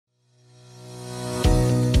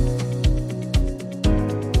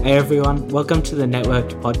Hey everyone, welcome to the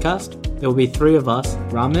Networked podcast. There will be three of us,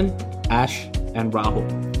 Raman, Ash, and Rahul.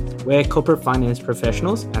 We're corporate finance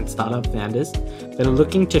professionals and startup founders that are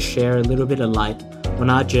looking to share a little bit of light on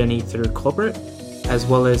our journey through corporate, as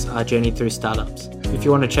well as our journey through startups. If you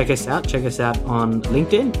want to check us out on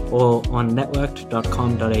LinkedIn or on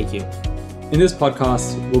networked.com.au. In this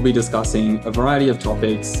podcast, we'll be discussing a variety of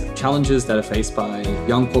topics, challenges that are faced by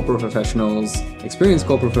young corporate professionals, experienced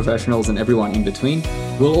corporate professionals, and everyone in between.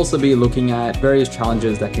 We'll also be looking at various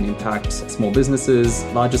challenges that can impact small businesses,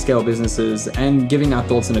 larger scale businesses, and giving our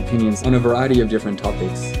thoughts and opinions on a variety of different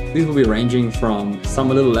topics. These will be ranging from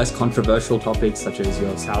some a little less controversial topics such as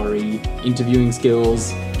your salary, interviewing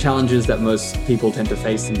skills, challenges that most people tend to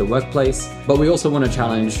face in the workplace. But we also want to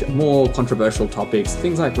challenge more controversial topics,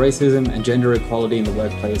 things like racism and gender equality in the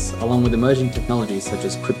workplace, along with emerging technologies such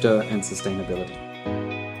as crypto and sustainability.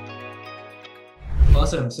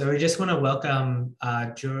 Awesome. So we just want to welcome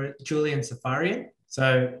Julian Sarafian.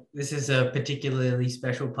 So this is a particularly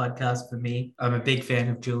special podcast for me. I'm a big fan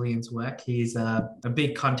of Julian's work. He's a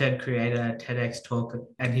big content creator, TEDx talker,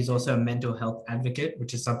 and he's also a mental health advocate,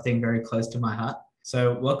 which is something very close to my heart.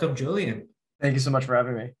 So welcome, Julian. Thank you so much for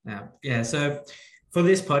having me. Yeah. So for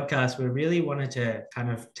this podcast, we really wanted to kind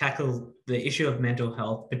of tackle the issue of mental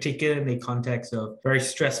health, particularly in the context of very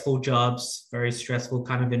stressful jobs, very stressful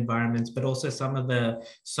kind of environments, but also some of the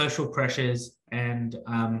social pressures and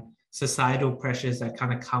societal pressures that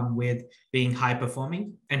kind of come with being high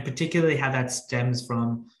performing, and particularly how that stems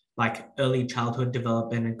from like early childhood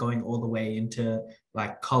development and going all the way into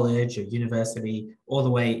like college or university, all the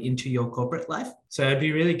way into your corporate life. So it'd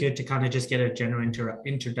be really good to kind of just get a general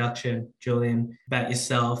introduction, Julian, about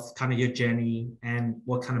yourself, kind of your journey and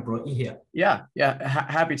what kind of brought you here. Yeah,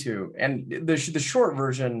 happy to. And the short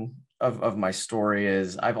version of my story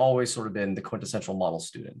is I've always sort of been the quintessential model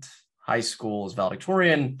student. High school is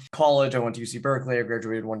valedictorian. College, I went to UC Berkeley. I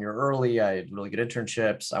graduated 1 year early. I had really good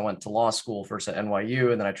internships. I went to law school first at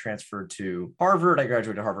NYU, and then I transferred to Harvard. I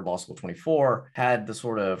graduated Harvard Law School 24, had the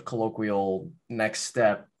sort of colloquial next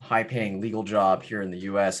step, high-paying legal job here in the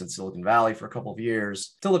US in Silicon Valley for a couple of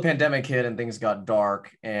years, till the pandemic hit and things got dark,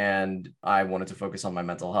 and I wanted to focus on my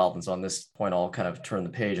mental health. And so on this point, I'll kind of turn the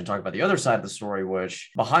page and talk about the other side of the story, which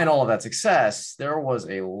behind all of that success, there was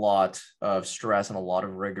a lot of stress and a lot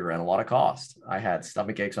of rigor and a lot of cost. I had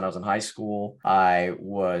stomach aches when I was in high school. I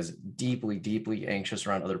was deeply, deeply anxious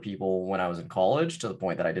around other people when I was in college, to the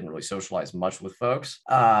point that I didn't really socialize much with folks.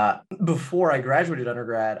 Before I graduated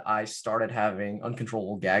undergrad, I started having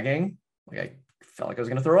uncontrollable gagging. Like I felt like I was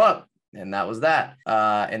going to throw up. And that was that.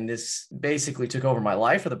 And this basically took over my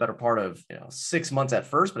life for the better part of 6 months at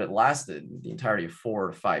first, but it lasted the entirety of 4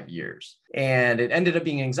 to 5 years. And it ended up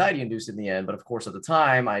being anxiety induced in the end. But of course, at the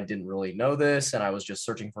time, I didn't really know this. And I was just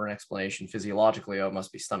searching for an explanation physiologically. Oh, it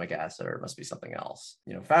must be stomach acid or it must be something else.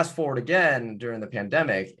 Fast forward again during the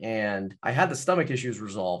pandemic, and I had the stomach issues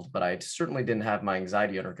resolved, but I certainly didn't have my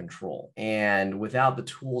anxiety under control. And without the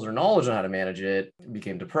tools or knowledge on how to manage it, I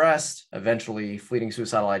became depressed. Eventually, fleeting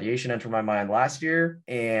suicidal ideation entered my mind last year.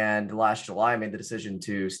 And last July, I made the decision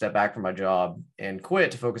to step back from my job and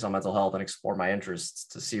quit to focus on mental health and explore my interests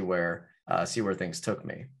to see where things took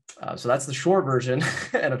me. So that's the short version.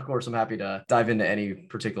 And of course, I'm happy to dive into any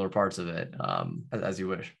particular parts of it as you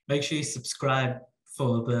wish. Make sure you subscribe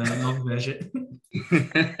for the long version.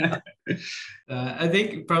 I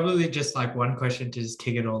think probably just like one question to just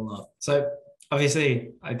kick it all off. So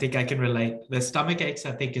obviously, I think I can relate. The stomach aches,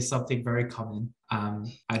 I think, is something very common.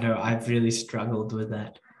 I know I've really struggled with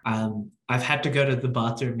that. I've had to go to the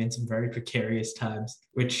bathroom in some very precarious times,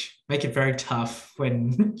 which make it very tough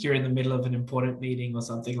when you're in the middle of an important meeting or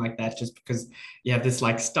something like that, just because you have this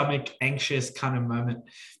like stomach anxious kind of moment.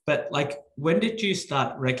 But like, when did you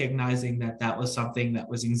start recognizing that that was something that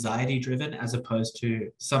was anxiety driven as opposed to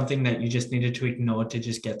something that you just needed to ignore to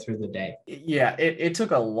just get through the day? Yeah, it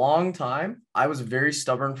took a long time. I was very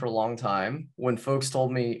stubborn for a long time. When folks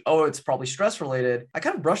told me, oh, it's probably stress related, I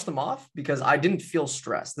kind of brushed them off because I didn't feel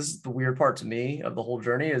stress. This is the weird part to me of the whole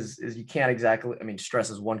journey is you can't exactly, stress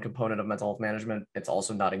is one component of mental health management. It's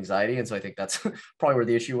also not anxiety. And so I think that's probably where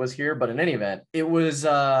the issue was here. But in any event, it was,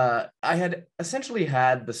 I had essentially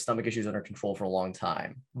had the stomach issues under control for a long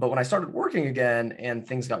time. But when I started working again and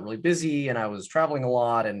things got really busy and I was traveling a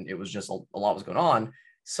lot and it was just a lot was going on,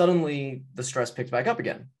 suddenly the stress picked back up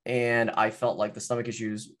again. And I felt like the stomach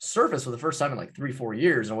issues surfaced for the first time in like 3-4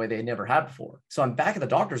 years in a way they had never had before. So I'm back at the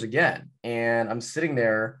doctor's again. And I'm sitting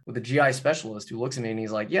there with a GI specialist who looks at me and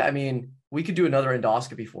he's like, yeah, we could do another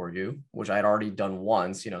endoscopy for you, which I had already done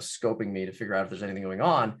once, scoping me to figure out if there's anything going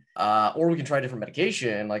on. Or we can try a different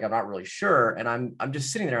medication. Like, I'm not really sure. And I'm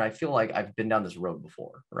just sitting there and I feel like I've been down this road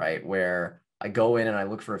before, right? Where I go in and I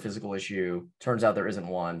look for a physical issue. Turns out there isn't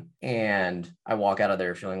one. And I walk out of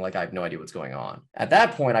there feeling like I have no idea what's going on. At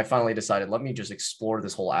that point, I finally decided, let me just explore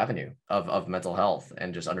this whole avenue of mental health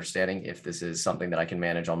and just understanding if this is something that I can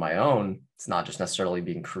manage on my own. It's not just necessarily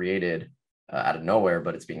being created out of nowhere,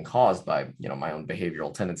 but it's being caused by, my own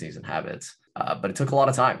behavioral tendencies and habits. But it took a lot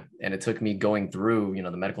of time, and it took me going through,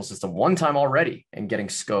 the medical system one time already and getting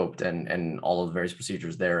scoped and all of the various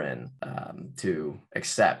procedures therein to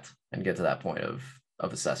accept and get to that point of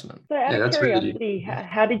assessment. So out of curiosity,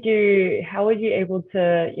 how were you able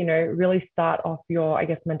to, really start off your, I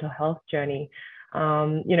guess, mental health journey? Where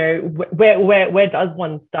does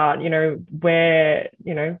one start? Where,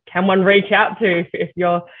 can one reach out to if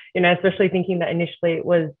you're, especially thinking that initially it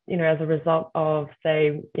was, as a result of,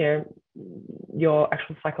 say, your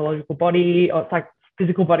actual psychological body or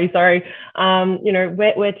physical body, sorry,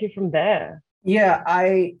 where to from there? Yeah,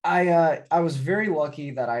 I was very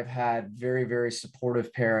lucky that I've had very, very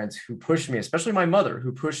supportive parents who pushed me, especially my mother,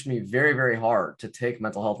 who pushed me very, very hard to take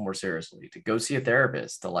mental health more seriously, to go see a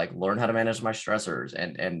therapist, to learn how to manage my stressors.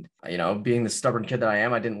 And being the stubborn kid that I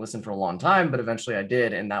am, I didn't listen for a long time, but eventually I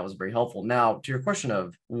did. And that was very helpful. Now, to your question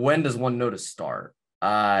of when does one know to start?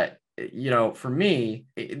 For me,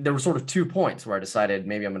 there were sort of 2 points where I decided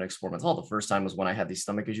maybe I'm going to explore mental health. The first time was when I had these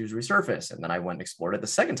stomach issues resurface, and then I went and explored it. The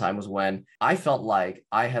second time was when I felt like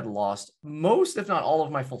I had lost most, if not all,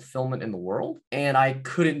 of my fulfillment in the world, and I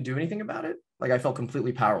couldn't do anything about it. Like, I felt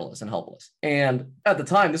completely powerless and helpless. And at the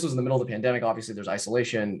time, this was in the middle of the pandemic. Obviously, there's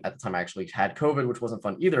isolation. At the time, I actually had COVID, which wasn't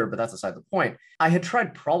fun either, but that's aside the point. I had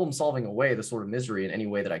tried problem solving away the sort of misery in any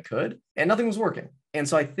way that I could, and nothing was working. And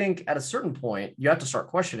so I think at a certain point, you have to start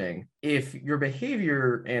questioning if your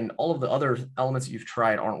behavior and all of the other elements that you've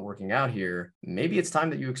tried aren't working out here. Maybe it's time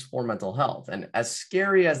that you explore mental health. And as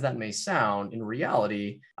scary as that may sound, in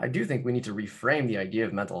reality, I do think we need to reframe the idea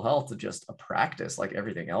of mental health to just a practice like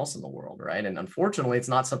everything else in the world, right? And unfortunately, it's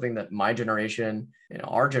not something that my generation,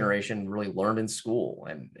 our generation really learned in school,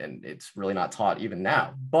 and it's really not taught even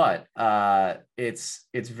now. But it's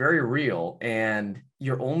very real, and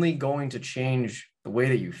you're only going to change the way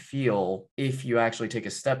that you feel if you actually take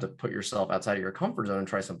a step to put yourself outside of your comfort zone and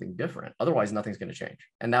try something different. Otherwise, nothing's going to change.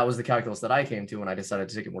 And that was the calculus that I came to when I decided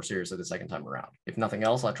to take it more seriously the second time around. If nothing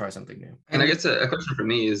else, I'll try something new. And I guess a question for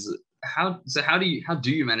me is how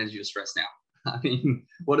do you manage your stress now? I mean,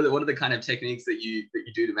 what are the kind of techniques that you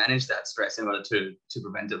do to manage that stress in order to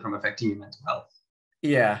prevent it from affecting your mental health?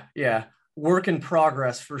 Yeah. Work in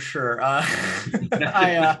progress for sure.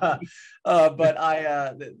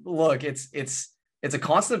 Look, it's a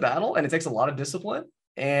constant battle, and it takes a lot of discipline.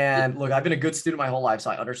 And look, I've been a good student my whole life,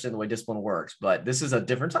 so I understand the way discipline works, but this is a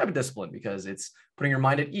different type of discipline because it's putting your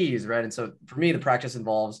mind at ease, right? And so for me, the practice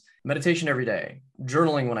involves meditation every day,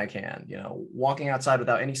 journaling when I can, walking outside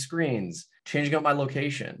without any screens, changing up my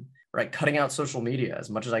location, right? Cutting out social media as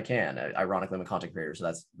much as I can. Ironically, I'm a content creator, so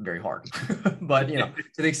that's very hard. But, to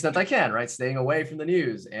the extent I can, right? Staying away from the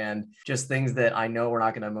news and just things that I know are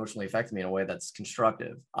not going to emotionally affect me in a way that's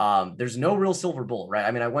constructive. There's no real silver bullet, right?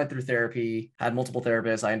 I mean, I went through therapy, had multiple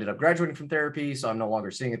therapists. I ended up graduating from therapy, so I'm no longer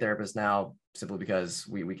seeing a therapist now, simply because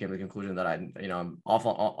we came to the conclusion that I'm off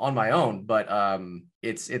on my own. But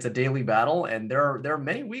it's a daily battle, and there are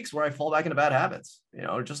many weeks where I fall back into bad habits.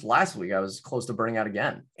 Just last week I was close to burning out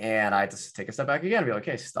again, and I had to take a step back again and be like,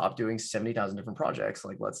 okay, stop doing 70,000 different projects.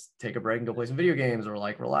 Like, let's take a break and go play some video games, or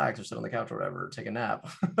relax or sit on the couch or whatever, take a nap.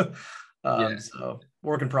 So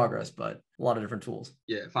work in progress, but a lot of different tools.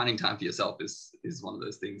 Yeah, finding time for yourself is one of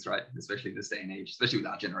those things, right? Especially in this day and age, especially with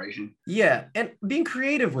our generation. Yeah, and being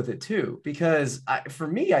creative with it too, because for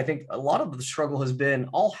me, I think a lot of the struggle has been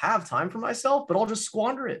I'll have time for myself, but I'll just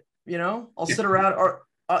squander it. I'll sit around, or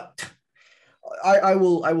I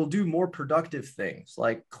will do more productive things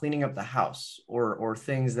like cleaning up the house or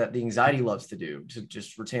things that the anxiety loves to do to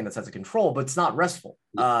just retain that sense of control, but it's not restful.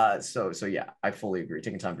 So yeah, I fully agree.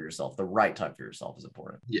 Taking time for yourself, the right time for yourself, is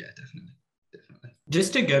important. Yeah, definitely.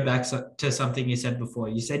 Just to go back to something you said before,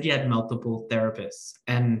 you said you had multiple therapists,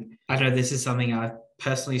 and I know this is something I've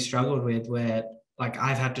personally struggled with, where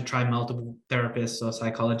I've had to try multiple therapists or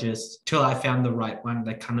psychologists till I found the right one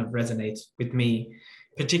that kind of resonates with me.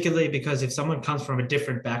 Particularly because if someone comes from a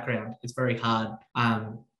different background, it's very hard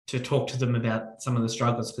to talk to them about some of the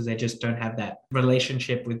struggles because they just don't have that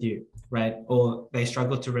relationship with you, right? Or they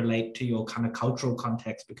struggle to relate to your kind of cultural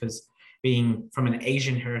context because being from an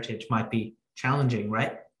Asian heritage might be challenging,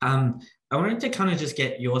 right? I wanted to kind of just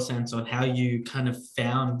get your sense on how you kind of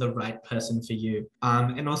found the right person for you.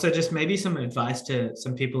 And also just maybe some advice to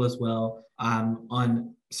some people as well,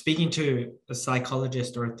 on speaking to a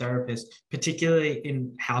psychologist or a therapist, particularly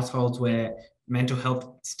in households where mental health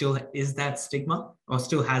still is that stigma or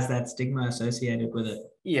still has that stigma associated with it.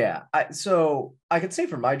 Yeah. So I could say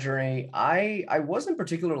for my journey, I wasn't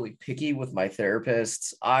particularly picky with my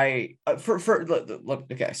therapists. Look,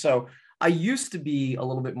 okay. So I used to be a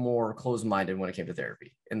little bit more closed-minded when it came to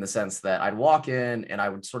therapy, in the sense that I'd walk in and I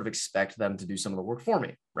would sort of expect them to do some of the work for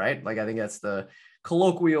me, right? Like, I think that's the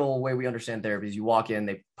colloquial way we understand therapy is you walk in,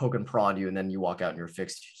 they poke and prod you, and then you walk out and you're a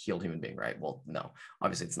fixed, healed human being, right? Well, no,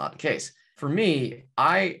 obviously it's not the case. For me,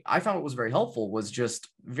 I found what was very helpful was just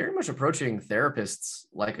very much approaching therapists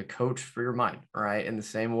like a coach for your mind, right? In the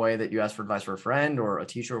same way that you ask for advice for a friend or a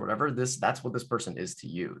teacher or whatever, that's what this person is to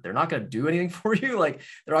you. They're not going to do anything for you. Like,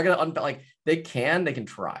 they're not going to, like, they can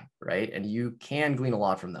try, right? And you can glean a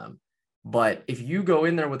lot from them. But if you go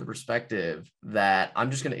in there with the perspective that I'm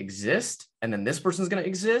just going to exist, and then this person's going to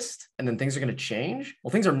exist, and then things are going to change,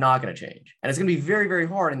 well, things are not going to change. And it's going to be very, very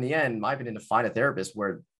hard in the end, in my opinion, to find a therapist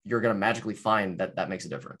where you're going to magically find that makes a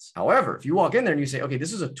difference. However, if you walk in there and you say, okay,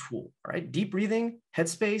 this is a tool, right? Deep breathing,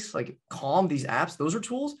 Headspace, like Calm, these apps, those are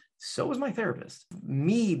tools. So is my therapist.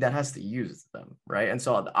 Me that has to use them, right? And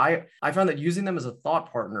so I found that using them as a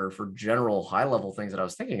thought partner for general high level things that I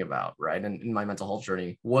was thinking about, right, and in my mental health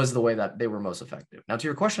journey was the way that they were most effective. Now, to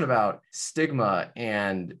your question about stigma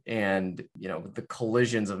and the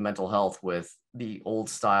collisions of mental health with the old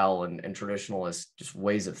style and traditionalist just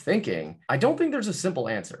ways of thinking, I don't think there's a simple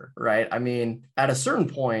answer, right? I mean, at a certain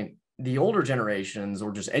point, the older generations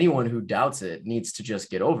or just anyone who doubts it needs to just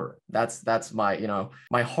get over it. That's my,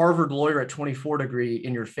 my Harvard lawyer at 24 degree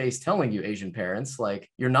in your face telling you, Asian parents, like,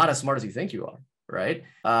 you're not as smart as you think you are, right?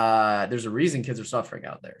 There's a reason kids are suffering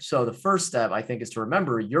out there. So the first step, I think, is to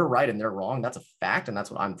remember you're right and they're wrong. That's a fact. And that's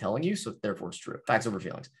what I'm telling you. So therefore it's true. Facts over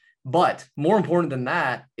feelings. But more important than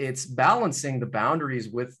that, it's balancing the boundaries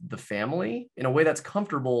with the family in a way that's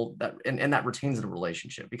comfortable and that retains the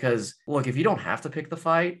relationship. Because look, if you don't have to pick the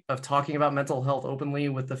fight of talking about mental health openly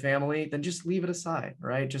with the family, then just leave it aside,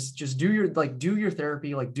 right? Just do your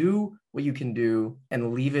therapy, like do what you can do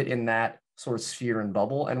and leave it in that sort of sphere and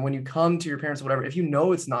bubble. And when you come to your parents or whatever, if you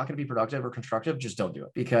know it's not going to be productive or constructive, just don't do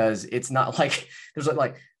it, because it's not like there's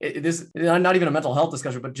this not even a mental health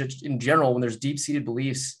discussion, but just in general, when there's deep-seated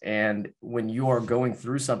beliefs and when you are going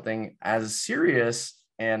through something as serious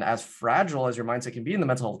and as fragile as your mindset can be in the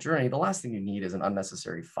mental health journey, the last thing you need is an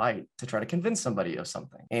unnecessary fight to try to convince somebody of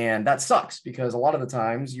something. And that sucks, because a lot of the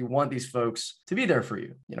times you want these folks to be there for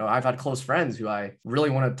you. I've had close friends who I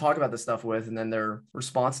really want to talk about this stuff with, and then their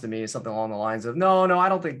response to me is something along the lines of, no, I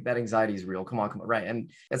don't think that anxiety is real. Come on. Right.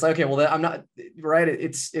 And it's like, okay, well, I'm not right.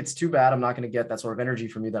 It's too bad. I'm not going to get that sort of energy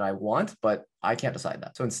from you that I want, but I can't decide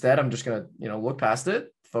that. So instead, I'm just going to, look past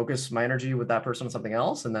it, focus my energy with that person on something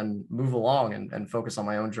else, and then move along and focus on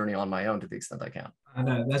my own journey on my own to the extent I can. I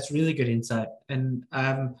know, that's really good insight. And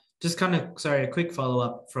just kind of, sorry, a quick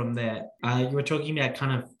follow-up from there. You were talking about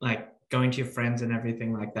kind of like going to your friends and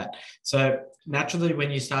everything like that. So naturally,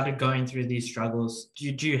 when you started going through these struggles,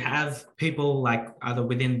 do you have people like either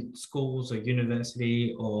within schools or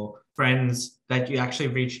university or friends that you actually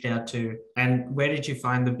reached out to, and where did you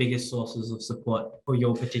find the biggest sources of support for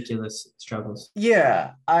your particular struggles?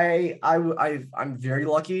 Yeah, I'm very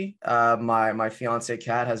lucky. My fiance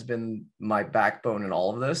Kat has been my backbone in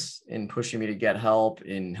all of this, in pushing me to get help,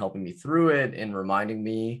 in helping me through it, in reminding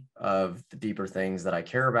me of the deeper things that I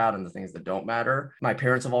care about and the things that don't matter. My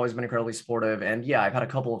parents have always been incredibly supportive, and yeah, I've had a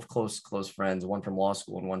couple of close friends, one from law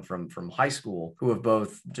school and one from high school, who have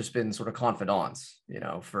both just been sort of confidants,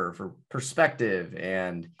 for perspective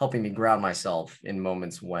and helping me ground myself in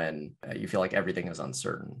moments when you feel like everything is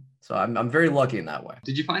uncertain. So I'm very lucky in that way.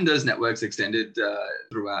 Did you find those networks extended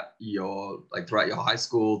throughout your high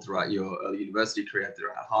school, throughout your early university career,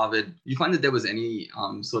 throughout Harvard? Did you find that there was any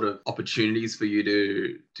sort of opportunities for you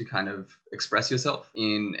to kind of express yourself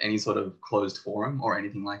in any sort of closed forum or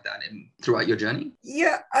anything like that throughout your journey?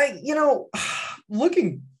 Yeah,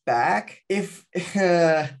 looking back, if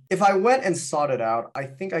I went and sought it out, I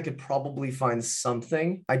think I could probably find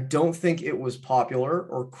something. I don't think it was popular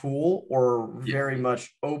or cool or very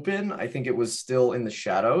much open. I think it was still in the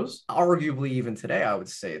shadows. Arguably, even today, I would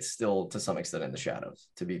say it's still to some extent in the shadows,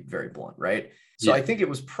 to be very blunt, right? So I think it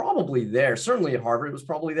was probably there. Certainly at Harvard, it was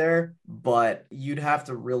probably there, but you'd have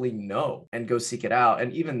to really know and go seek it out.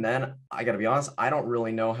 And even then, I got to be honest, I don't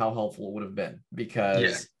really know how helpful it would have been,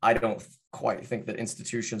 because I don't quite think that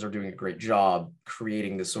institutions are doing a great job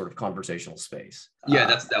creating this sort of conversational space. Yeah,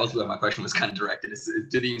 that was where my question was kind of directed.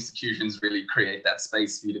 Do the institutions really create that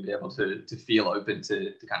space for you to be able to feel open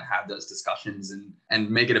to kind of have those discussions and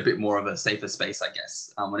make it a bit more of a safer space, I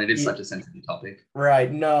guess, when it is such a sensitive topic?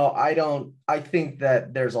 Right. No, I don't. I think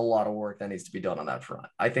that there's a lot of work that needs to be done on that front.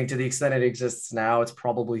 I think to the extent it exists now, it's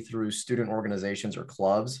probably through student organizations or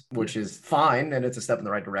clubs, which is fine and it's a step in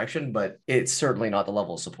the right direction, but it's certainly not the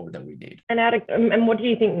level of support that we need. And what do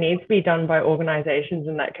you think needs to be done by organizations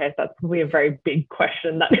in that case? That's probably a very big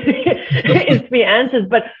question that is to be answered.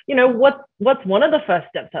 But, what's one of the first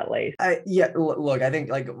steps at least? Look, I think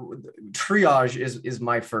like triage is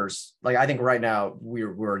my first, like, I think right now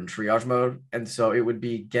we're in triage mode. And so it would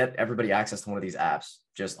be get everybody access to one of these apps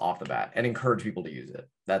just off the bat and encourage people to use it.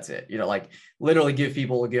 That's it. Like literally give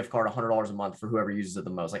people a gift card, $100 a month for whoever uses it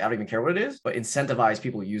the most. Like, I don't even care what it is, but incentivize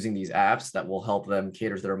people using these apps that will help them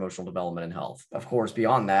cater to their emotional development and health. Of course,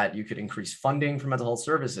 beyond that, you could increase funding for mental health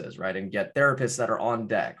services, right? And get therapists that are on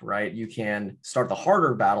deck, right? You can start the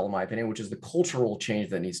harder battle, in my opinion, which is the cultural change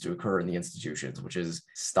that needs to occur in the institutions, which is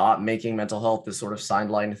stop making mental health this sort of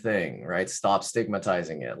sideline thing, right? Stop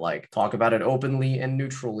stigmatizing it. Like, talk about it openly and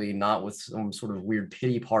neutrally, not with some sort of weird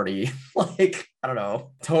pity party, like, I don't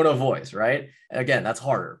know, tone of voice, right? Again, that's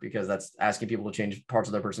harder because that's asking people to change parts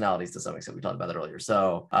of their personalities to some extent. We talked about that earlier.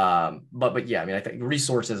 So, but yeah, I mean, I think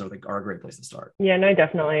resources are a great place to start. Yeah, no,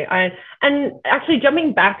 definitely. And actually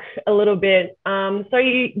jumping back a little bit, so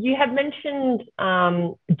you have mentioned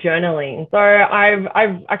journaling. So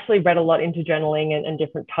I've actually read a lot into journaling and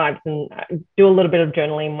different types, and do a little bit of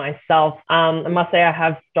journaling myself. I must say I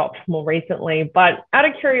have stopped more recently, but out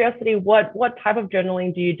of curiosity, what type of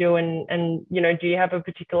journaling do you do? And do you have a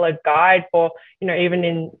particular guide for, even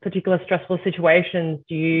in particular stressful situations,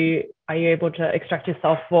 are you able to extract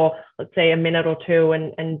yourself for, let's say, a minute or two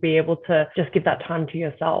and be able to just give that time to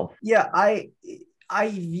yourself? Yeah, I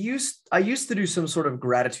used to do some sort of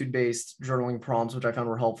gratitude-based journaling prompts, which I found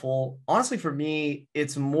were helpful. Honestly, for me,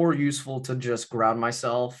 it's more useful to just ground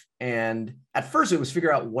myself. And at first it was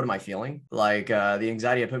figure out, what am I feeling? Like the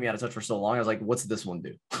anxiety had put me out of touch for so long. I was like, what's this one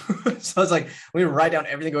do? So I was like, let me write down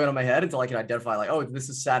everything going on in my head until I can identify like, oh, this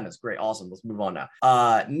is sadness. Great. Awesome. Let's move on now.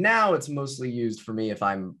 Now it's mostly used for me if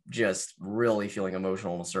I'm just really feeling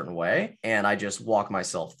emotional in a certain way. And I just walk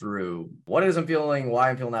myself through what it is I'm feeling,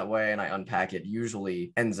 why I'm feeling that way. And I unpack it.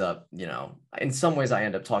 Usually ends up, in some ways I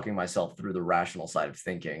end up talking myself through the rational side of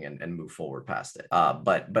thinking and move forward past it.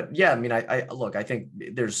 But yeah, I mean, I think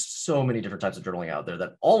there's so many different types of journaling out there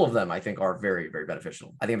that all of them I think are very, very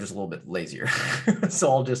beneficial. I think I'm just a little bit lazier. So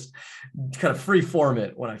I'll just kind of free form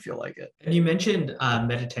it when I feel like it. And you mentioned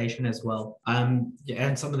meditation as well. And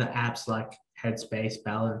some of the apps like Headspace,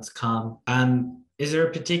 Balance, Calm. Is there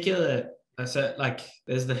a particular, so like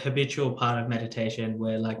there's the habitual part of meditation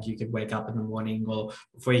where like you could wake up in the morning or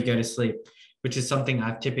before you go to sleep, which is something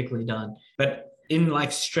I've typically done. But in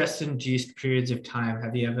like stress-induced periods of time,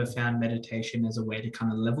 have you ever found meditation as a way to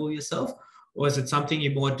kind of level yourself? Or is it something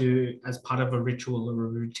you more do as part of a ritual or a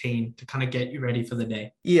routine to kind of get you ready for the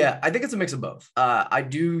day? Yeah, I think it's a mix of both. I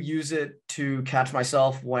do use it to catch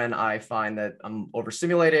myself when I find that I'm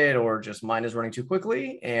overstimulated or just mind is running too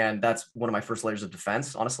quickly. And that's one of my first layers of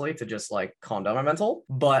defense, honestly, to just like calm down my mental.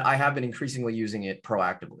 But I have been increasingly using it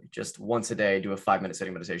proactively. Just once a day, do a 5-minute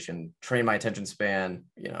sitting meditation, train my attention span,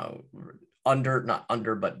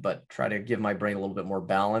 but try to give my brain a little bit more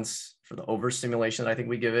balance for the overstimulation that I think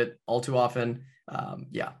we give it all too often.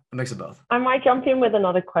 Yeah, a mix of both. I might jump in with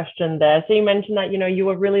another question there. So you mentioned that, you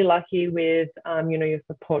were really lucky with, your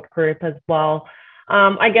support group as well.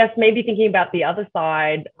 I guess maybe thinking about the other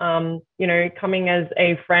side, coming as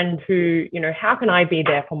a friend who, how can I be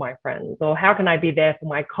there for my friends, or how can I be there for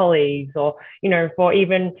my colleagues, or, for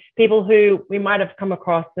even people who we might have come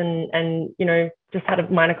across and just had a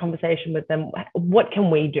minor conversation with them. What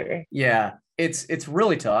can we do? Yeah, it's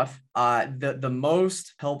really tough. The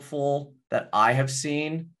most helpful that I have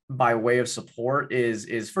seen by way of support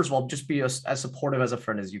is first of all, just be as supportive as a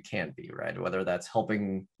friend as you can be, right? Whether that's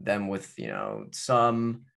helping them with,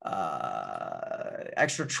 some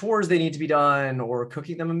extra chores they need to be done, or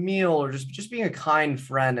cooking them a meal, or just being a kind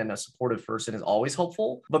friend and a supportive person is always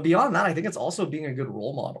helpful. But beyond that, I think it's also being a good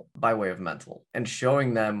role model by way of mental and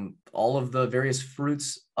showing them all of the various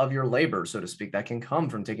fruits of your labor, so to speak, that can come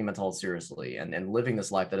from taking mental health seriously and living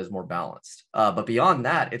this life that is more balanced. But beyond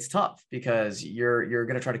that, it's tough because you're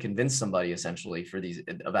going to try to convince somebody essentially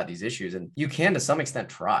about these issues, and you can to some extent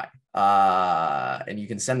try, and you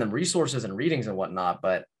can send them resources and readings and whatnot,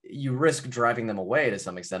 but you risk driving them away to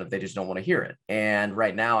some extent if they just don't want to hear it. And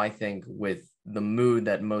right now, I think with the mood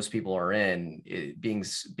that most people are in,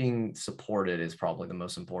 being supported is probably the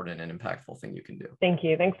most important and impactful thing you can do. Thank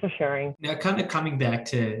you. Thanks for sharing. Now, kind of coming back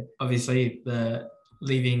to obviously the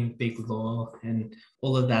leaving big law and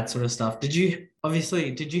all of that sort of stuff, did you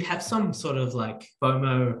have some sort of like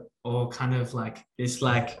FOMO or kind of like this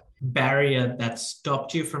like barrier that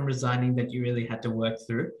stopped you from resigning that you really had to work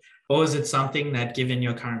through? Or is it something that, given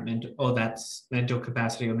your current mental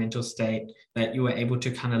capacity or mental state, that you were able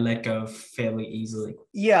to kind of let go of fairly easily?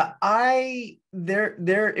 Yeah, it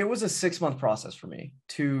was a 6-month process for me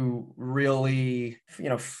to really,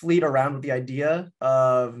 fleet around with the idea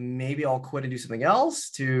of maybe I'll quit and do something else,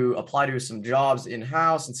 to apply to some jobs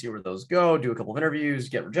in-house and see where those go, do a couple of interviews,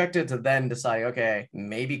 get rejected, to then decide, okay,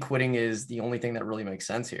 maybe quitting is the only thing that really makes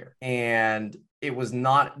sense here. And it was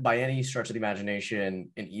not by any stretch of the imagination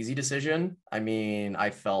an easy decision. I mean, I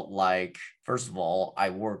felt like, first of all, I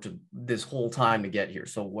worked this whole time to get here.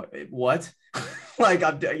 So what? Like,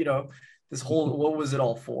 this whole, what was it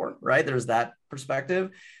all for? Right? There's that perspective.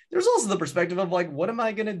 There's also the perspective of like, what am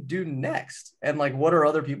I going to do next? And like, what are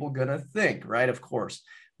other people going to think? Right? Of course.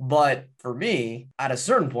 But for me, at a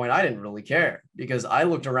certain point, I didn't really care, because I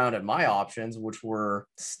looked around at my options, which were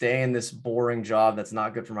stay in this boring job that's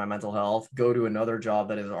not good for my mental health, go to another job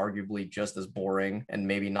that is arguably just as boring and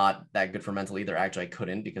maybe not that good for mental either. Actually, I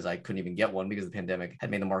couldn't, because I couldn't even get one because the pandemic had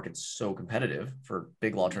made the market so competitive for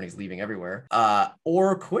big law attorneys leaving everywhere,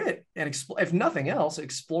 or quit and if nothing else,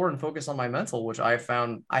 explore and focus on my mental, which I had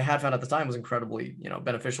found at the time was incredibly,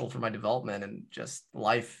 beneficial for my development and just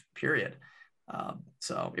life, period.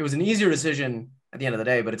 So it was an easier decision at the end of the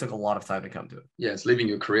day, but it took a lot of time to come to it. Yeah, it's leaving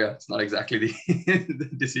your career. It's not exactly the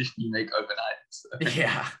decision you make overnight. So.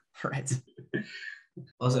 Yeah, right.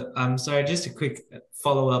 Also, sorry, just a quick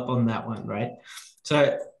follow up on that one, right?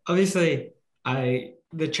 So obviously,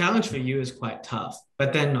 the challenge for you is quite tough,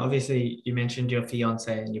 but then obviously you mentioned your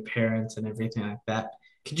fiance and your parents and everything like that.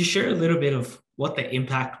 Could you share a little bit of what the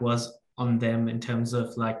impact was on them in terms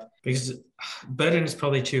of like, because burden is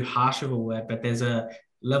probably too harsh of a word, but there's a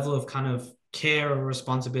level of kind of care or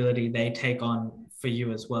responsibility they take on for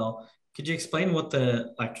you as well. Could you explain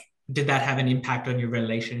did that have an impact on your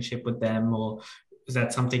relationship with them, or is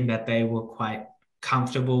that something that they were quite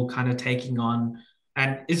comfortable kind of taking on?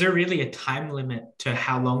 And is there really a time limit to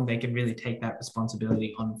how long they can really take that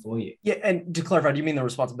responsibility on for you? Yeah, and to clarify, do you mean the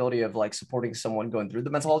responsibility of like supporting someone going through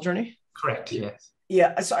the mental health journey? Correct, yes.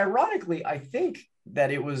 Yeah, so ironically, I think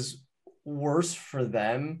that it was worse for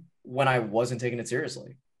them when I wasn't taking it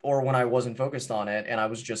seriously, or when I wasn't focused on it and I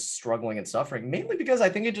was just struggling and suffering, mainly because I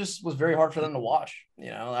think it just was very hard for them to watch.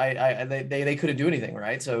 They couldn't do anything,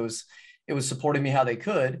 right? So it was supporting me how they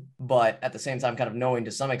could, but at the same time, kind of knowing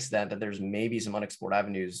to some extent that there's maybe some unexplored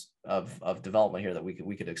avenues of development here that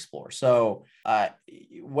we could explore. So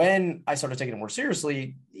when I started taking it more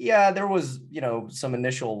seriously, yeah, there was, some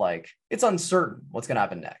initial, like, it's uncertain what's going to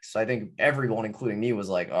happen next. So I think everyone, including me, was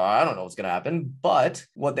like, oh, I don't know what's going to happen. But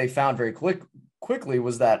what they found very quickly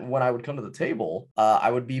was that when I would come to the table, I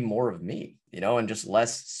would be more of me, and just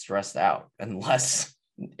less stressed out and less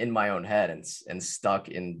in my own head and stuck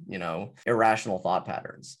in, irrational thought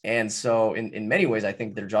patterns. And so in many ways, I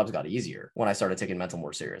think their jobs got easier when I started taking mental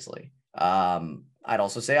more seriously. I'd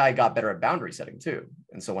also say I got better at boundary setting too.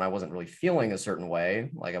 And so when I wasn't really feeling a certain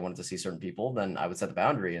way, like I wanted to see certain people, then I would set the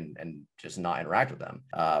boundary and just not interact with them,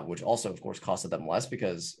 which also, of course, costed them less,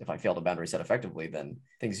 because if I failed a boundary set effectively, then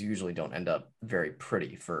things usually don't end up very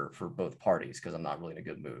pretty for both parties, because I'm not really in a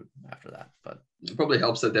good mood after that. But it probably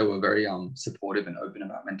helps that they were very supportive and open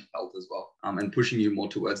about mental health as well, and pushing you more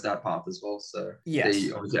towards that path as well. So yes,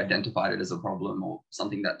 they obviously identified it as a problem or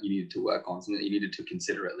something that you needed to work on, something that you needed to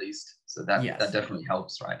consider at least. So that definitely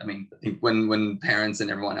helps, right? I mean, I think when parents and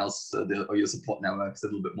everyone else or your support network's a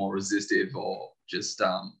little bit more resistive or just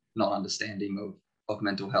not understanding of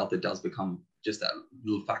mental health, it does become just that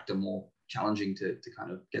little factor more challenging to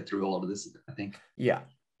kind of get through a lot of this, I think. Yeah,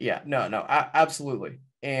 no, absolutely.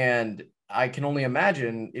 And I can only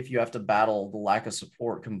imagine if you have to battle the lack of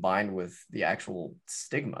support combined with the actual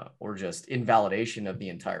stigma or just invalidation of the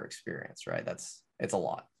entire experience, right? It's a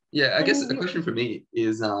lot. Yeah, I guess the question for me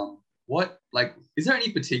is, is there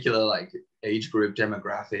any particular age group,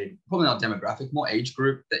 demographic, probably not demographic, more age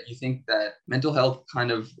group that you think that mental health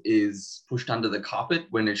kind of is pushed under the carpet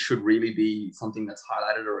when it should really be something that's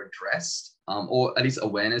highlighted or addressed, or at least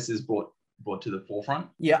awareness is brought to the forefront?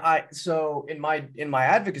 Yeah, so in my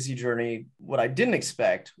advocacy journey, what I didn't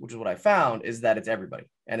expect, which is what I found, is that it's everybody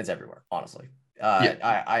and it's everywhere, honestly.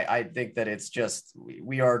 I think that it's just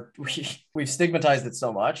we've stigmatized it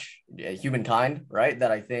so much, humankind, right?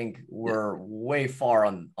 That I think we're way far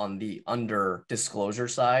on the under disclosure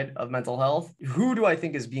side of mental health. Who do I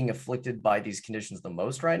think is being afflicted by these conditions the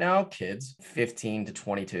most right now? Kids 15 to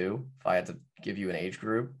 22, if I had to give you an age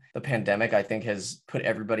group. The pandemic, I think, has put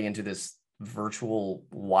everybody into this virtual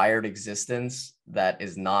wired existence that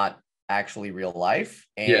is not actually real life.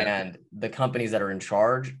 And the companies that are in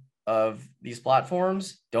charge of these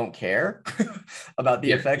platforms don't care about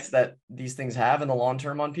the effects that these things have in the long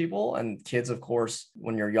term on people. And kids, of course,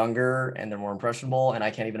 when you're younger and they're more impressionable, and I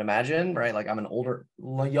can't even imagine, right? Like I'm an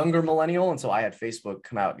younger millennial. And so I had Facebook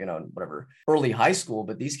come out, whatever, early high school,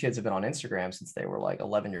 but these kids have been on Instagram since they were like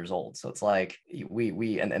 11 years old. So it's like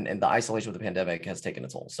and the isolation of the pandemic has taken a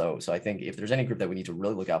toll. So I think if there's any group that we need to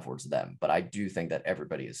really look out for, it's them. But I do think that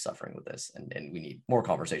everybody is suffering with this, and we need more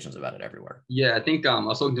conversations about it everywhere. Yeah, I think I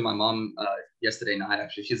was talking to my mom yesterday night.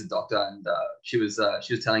 Actually, she's a doctor, and she was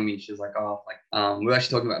telling me, she was like, we were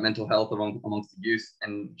actually talking about mental health amongst the youth,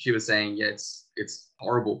 and she was saying, it's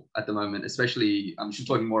horrible at the moment, especially she's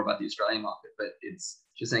talking more about the Australian market, but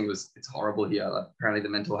she's saying it's horrible here. Like, apparently the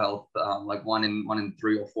mental health, like one in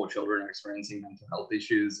 3 or 4 children are experiencing mental health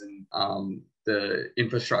issues, and the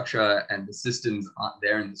infrastructure and the systems aren't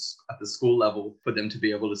there at the school level for them to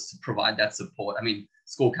be able to provide that support. I mean,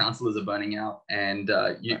 school counselors are burning out, and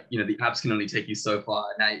the apps can only take you so far.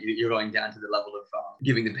 Now you're going down to the level of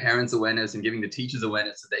giving the parents awareness and giving the teachers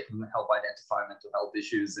awareness so they can help identify mental health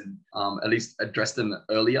issues and at least address them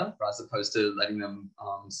earlier, as opposed to letting them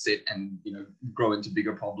sit and grow into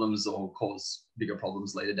bigger problems or cause bigger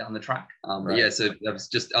problems later down the track. Right. So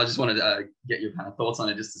I just wanted to get your kind of thoughts on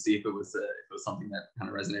it, just to see if it was something that kind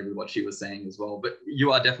of resonated with what she was saying as well. But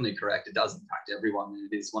you are definitely correct. It does impact everyone.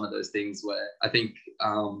 It is one of those things where I think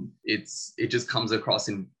it just comes across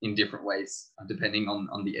in different ways, depending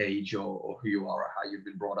on the age or who you are or how you've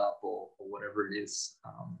been brought up or whatever it is.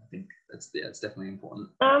 I think it's definitely important.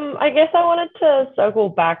 I guess I wanted to circle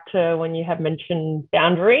back to when you had mentioned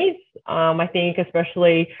boundaries. I think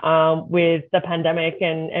especially with the pandemic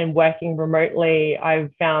and working remotely,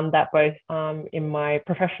 I've found that both in my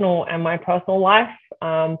professional and my personal life,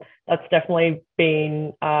 that's definitely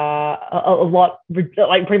been a lot,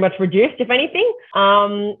 like pretty much reduced, if anything.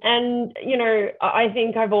 And I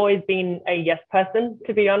think I've always been a yes person,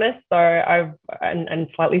 to be honest. So and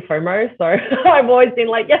slightly FOMO. So I've always been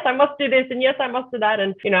like, yes, I must do this, and yes, I must do that.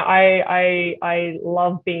 And I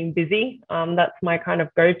love being busy. That's my kind of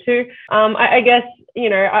go-to. I guess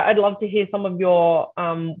I'd love to hear some of your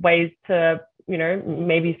ways to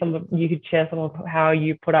maybe you could share some of how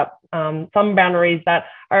you put up some boundaries that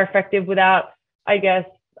are effective without, I guess,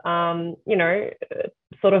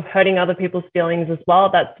 sort of hurting other people's feelings as well.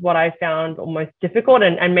 That's what I found almost difficult,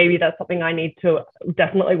 and maybe that's something I need to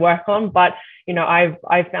definitely work on. But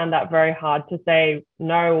I've found that very hard to say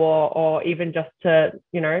no, or even just to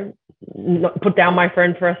not put down my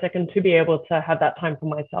phone for a second to be able to have that time for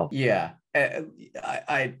myself. Yeah,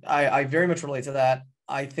 I very much relate to that.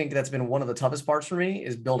 I think that's been one of the toughest parts for me,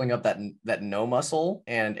 is building up that no muscle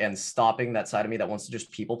and stopping that side of me that wants to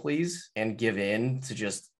just people please and give in to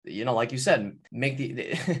just, like you said, make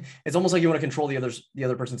it's almost like you want to control the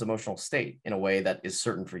other person's emotional state in a way that is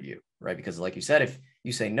certain for you, right? Because like you said, if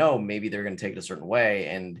you say no, maybe they're going to take it a certain way,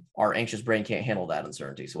 and our anxious brain can't handle that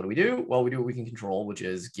uncertainty. So what do? Well, we do what we can control, which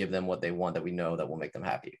is give them what they want that we know that will make them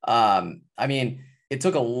happy. I mean, it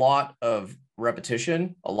took a lot of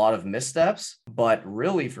repetition, a lot of missteps, but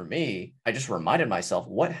really for me, I just reminded myself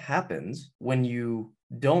what happens when you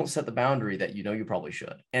don't set the boundary that you probably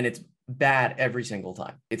should. And it's bad every single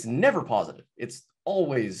time. It's never positive. It's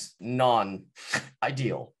always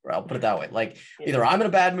non-ideal, right? I'll put it that way. Like either I'm in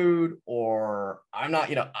a bad mood, or I'm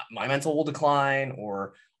not, my mental will decline,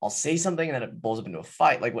 or I'll say something and then it blows up into a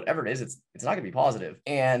fight. Like whatever it is, it's not going to be positive.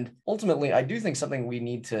 And ultimately, I do think something we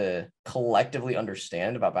need to collectively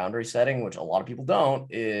understand about boundary setting, which a lot of people don't,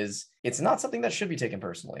 is it's not something that should be taken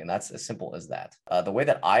personally. And that's as simple as that. The way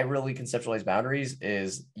that I really conceptualize boundaries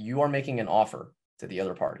is you are making an offer to the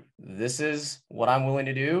other party. This is what I'm willing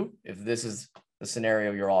to do if this is the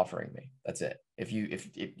scenario you're offering me. That's it. If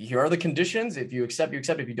here are the conditions, if you accept, you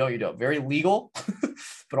accept. If you don't, you don't. Very legal,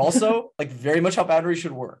 but also like very much how boundaries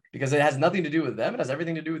should work, because it has nothing to do with them. It has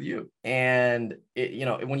everything to do with you. And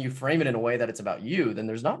when you frame it in a way that it's about you, then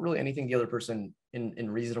there's not really anything the other person in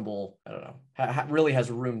reasonable, I don't know, really has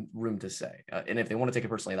room to say. And if they want to take it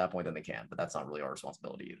personally at that point, then they can, but that's not really our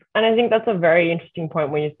responsibility either. And I think that's a very interesting point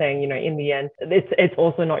when you're saying, in the end, it's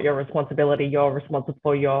also not your responsibility. You're responsible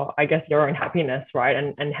for your own happiness, right?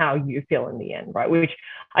 And how you feel in the end, right? Which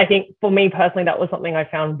I think for me personally, that was something I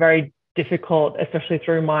found very difficult, especially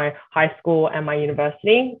through my high school and my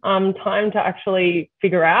university time to actually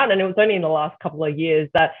figure out. And it was only in the last couple of years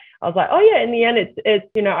that I was like, oh yeah, in the end, it's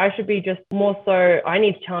I should be just more so, I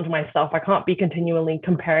need to challenge myself. I can't be continually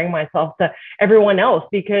comparing myself to everyone else,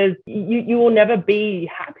 because you will never be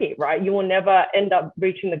happy, right? You will never end up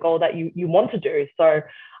reaching the goal that you want to do. So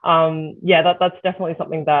that's definitely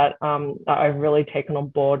something that I've really taken on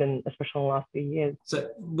board, and especially in the last few years. So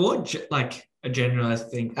more like a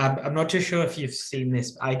generalized thing. I'm not too sure if you've seen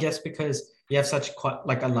this. I guess because you have such quite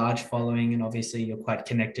like a large following, and obviously you're quite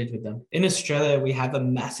connected with them. In Australia, we have a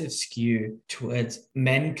massive skew towards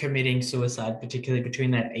men committing suicide, particularly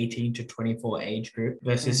between that 18 to 24 age group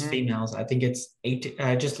versus females. I think it's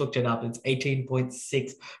I just looked it up. It's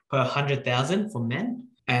 18.6 per 100,000 for men,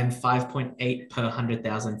 and 5.8 per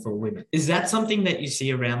 100,000 for women. Is that something that you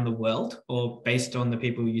see around the world, or based on the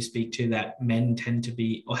people you speak to, that men tend to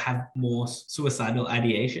be or have more suicidal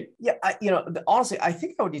ideation? Yeah, honestly, I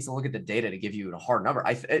think I would need to look at the data to give you a hard number.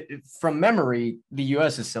 From memory, the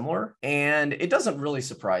US is similar, and it doesn't really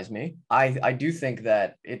surprise me. I do think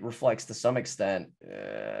that it reflects to some extent,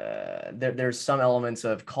 there's some elements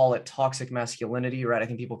of, call it toxic masculinity, right? I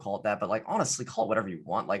think people call it that, but like, honestly, call it whatever you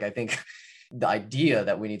want. Like, I think the idea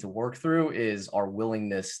that we need to work through is our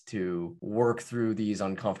willingness to work through these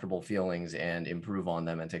uncomfortable feelings and improve on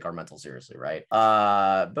them and take our mental seriously, right?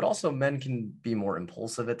 But also men can be more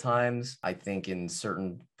impulsive at times. I think in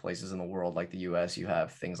certain places in the world, like the US, you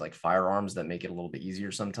have things like firearms that make it a little bit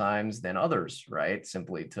easier sometimes than others, right?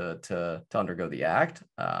 Simply to undergo the act.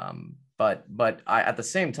 But I, at the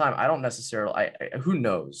same time, I don't necessarily, who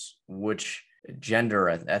knows which gender,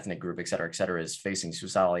 ethnic group, et cetera, is facing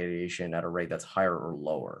suicidal ideation at a rate that's higher or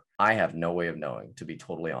lower. I have no way of knowing, to be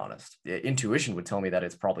totally honest. Intuition would tell me that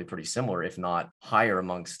it's probably pretty similar, if not higher,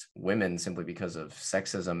 amongst women, simply because of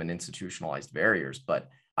sexism and institutionalized barriers, but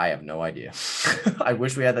I have no idea. I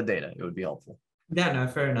wish we had the data. It would be helpful. Yeah, no,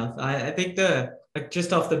 fair enough. I think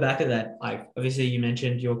just off the back of that, like, obviously you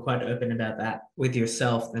mentioned you're quite open about that with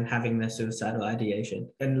yourself and having the suicidal ideation.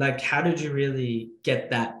 And like, how did you really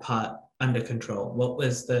get that part under control?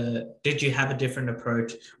 Did you have a different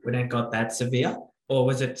approach when it got that severe, or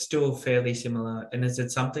was it still fairly similar? And is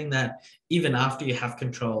it something that even after you have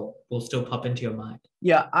control will still pop into your mind?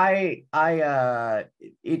 Yeah,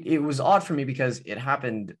 it was odd for me because it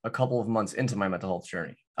happened a couple of months into my mental health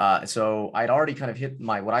journey. So I'd already kind of hit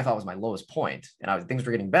what I thought was my lowest point, and things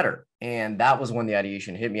were getting better. And that was when the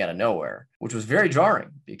ideation hit me out of nowhere, which was very jarring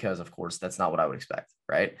because, of course, that's not what I would expect,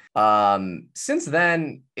 right? Since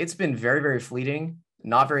then, it's been very, very fleeting,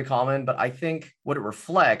 not very common, but I think what it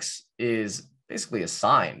reflects is basically a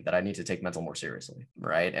sign that I need to take mental more seriously,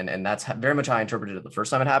 right? And that's very much how I interpreted it the first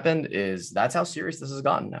time it happened. Is that's how serious this has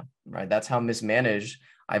gotten now, right? That's how mismanaged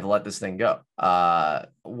I've let this thing go.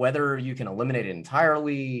 Whether you can eliminate it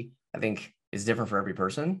entirely, I think, is different for every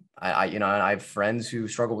person. I have friends who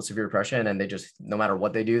struggle with severe depression, and they just, no matter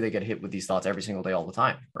what they do, they get hit with these thoughts every single day, all the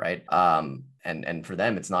time, right? And for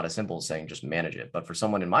them, it's not as simple as saying just manage it. But for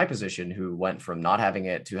someone in my position who went from not having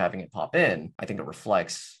it to having it pop in, I think it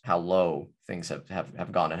reflects how low things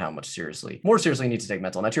have gone and how much more seriously you need to take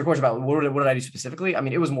mental. Now, to your question about what did I do specifically? I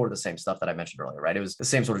mean, it was more of the same stuff that I mentioned earlier, right? It was the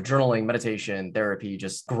same sort of journaling, meditation, therapy,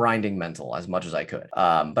 just grinding mental as much as I could.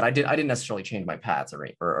 But I didn't necessarily change my paths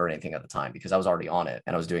or anything at the time, because I was already on it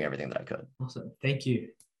and I was doing everything that I could. Awesome. Thank you.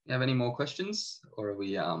 You have any more questions, or are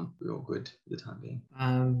we all good for the time being?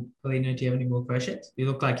 Paulina, do you have any more questions? You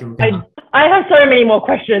look like you were I have so many more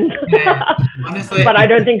questions. Yeah, honestly, but I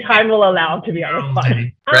don't think time will allow, to be honest. But,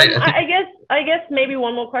 Great. I guess maybe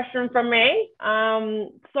one more question from me.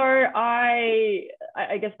 So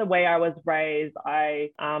I guess the way I was raised,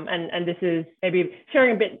 and this is maybe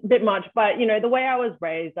sharing a bit much, but the way I was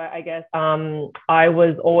raised, I guess I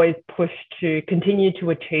was always pushed to continue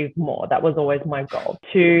to achieve more. That was always my goal.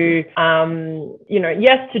 To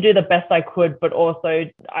yes, to do the best I could, but also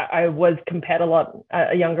I was compared a lot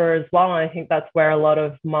younger as well. And I think that's where a lot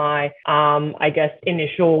of my I guess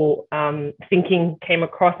initial thinking came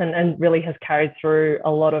across and really has carried through a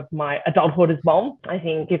lot of my adulthood as well. I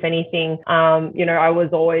think if anything, I was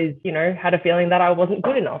always, had a feeling that I wasn't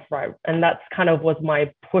good enough, right? And that's kind of was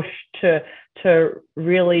my push to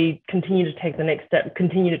really continue to take the next step,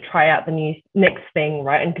 continue to try out the next thing,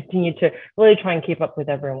 right? And continue to really try and keep up with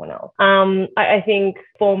everyone else. I think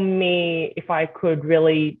for me, if I could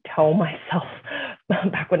really tell myself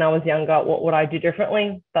back when I was younger, what would I do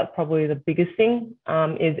differently? That's probably the biggest thing,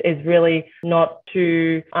 is really not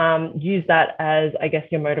to use that as, I guess,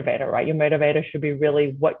 your motivator, right? Your motivator should be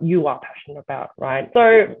really what you are passionate about, right?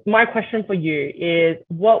 So my question for you is,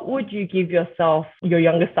 what would you give yourself, your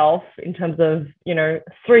younger self, in terms of,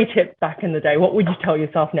 3 tips back in the day? What would you tell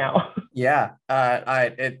yourself now? Yeah,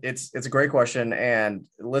 it's a great question. And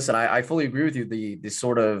listen, I fully agree with you. The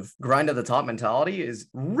sort of grind at the top mentality is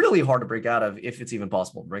really hard to break out of, if it's even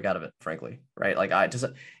possible to break out of it, frankly, right? Like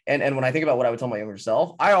and when I think about what I would tell my younger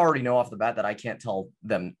self, I already know off the bat that I can't tell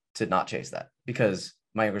them to not chase that, because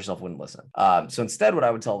my younger self wouldn't listen. So instead, what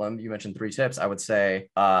I would tell them, you mentioned 3 tips. I would say,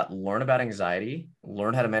 learn about anxiety,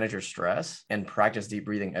 learn how to manage your stress, and practice deep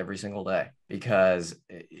breathing every single day. Because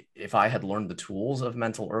if I had learned the tools of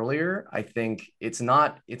mental earlier, I think it's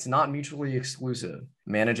not mutually exclusive,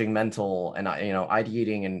 managing mental and,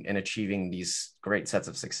 ideating and achieving these great sets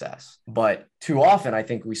of success. But too often, I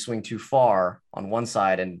think we swing too far on one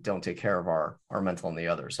side and don't take care of our mental on the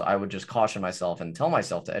other. So I would just caution myself and tell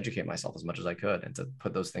myself to educate myself as much as I could, and to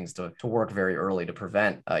put those things to work very early to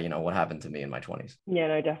prevent, what happened to me in my 20s. Yeah,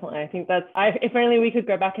 no, definitely. I think if only we could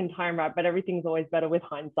go back in time, right? But everything's always better with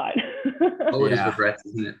hindsight. Always regrets,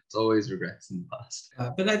 isn't it? It's always regrets in the past.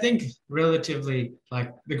 But I think relatively,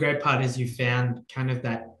 like, the great part is you found kind of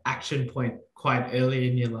that action point quite early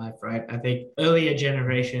in your life, right? I think earlier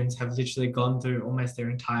generations have literally gone through almost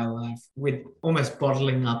their entire life with almost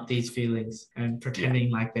bottling up these feelings and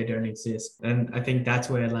pretending like they don't exist. And I think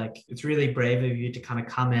that's where, like, it's really brave of you to kind of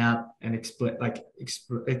come out and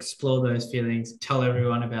explore those feelings, tell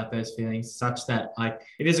everyone about those feelings, such that, like,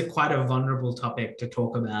 it is quite a vulnerable topic to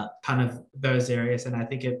talk about kind of those areas. And I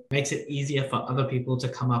think it makes it easier for other people to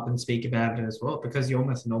come up and speak about it as well, because you're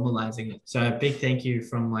almost normalizing it. So a big thank you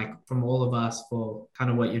from all of us for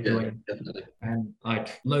kind of what you're doing. Definitely. And,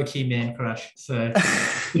 like, low-key man crush. So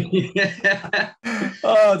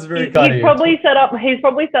oh, it's very kind. He's probably set up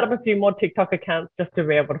a few more TikTok accounts just to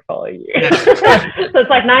be able to follow you. So it's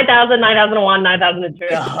like 9,000, 9,001,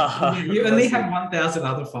 9,002. You only have 1,000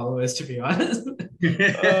 other followers, to be honest.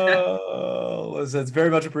 Listen, it's very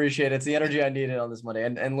much appreciated. It's the energy I needed on this Monday.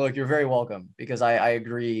 And look, you're very welcome, because I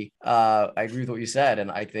agree. I agree with what you said.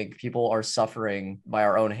 And I think people are suffering by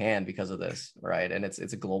our own hand because of this, right? And it's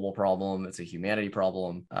a global problem. It's a humanity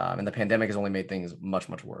problem. And the pandemic has only made things much,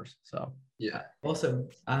 much worse. So yeah. Awesome.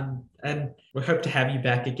 And we hope to have you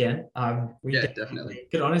back again. Definitely.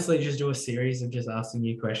 Could honestly just do a series of just asking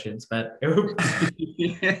you questions, but do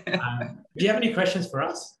you have any questions for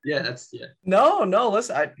us? No,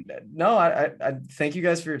 listen, I thank you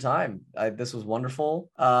guys for your time. This was wonderful.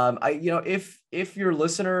 If your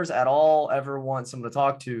listeners at all ever want someone to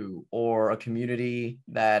talk to, or a community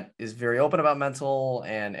that is very open about mental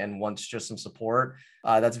and wants just some support,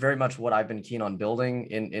 that's very much what I've been keen on building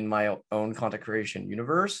in my own content creation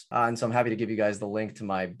universe. And so I'm happy to give you guys the link to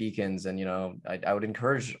my beacons. And, I would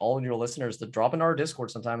encourage all of your listeners to drop into our Discord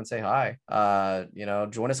sometime and say hi.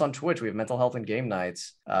 Join us on Twitch. We have mental health and game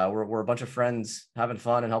nights. We're a bunch of friends having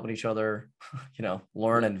fun and helping each other,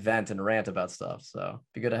 learn and vent and rant about stuff. So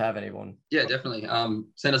be good to have anyone. Yeah, definitely.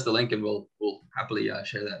 Send us the link and we'll happily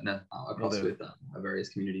share that across with our various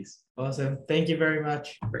communities. Awesome. Thank you very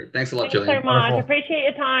much. Great. Thanks a lot, Thanks Julian. so much. Wonderful. Appreciate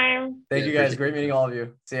your time. Thank you guys. Great meeting all of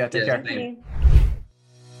you. See ya. Take care. Thank you.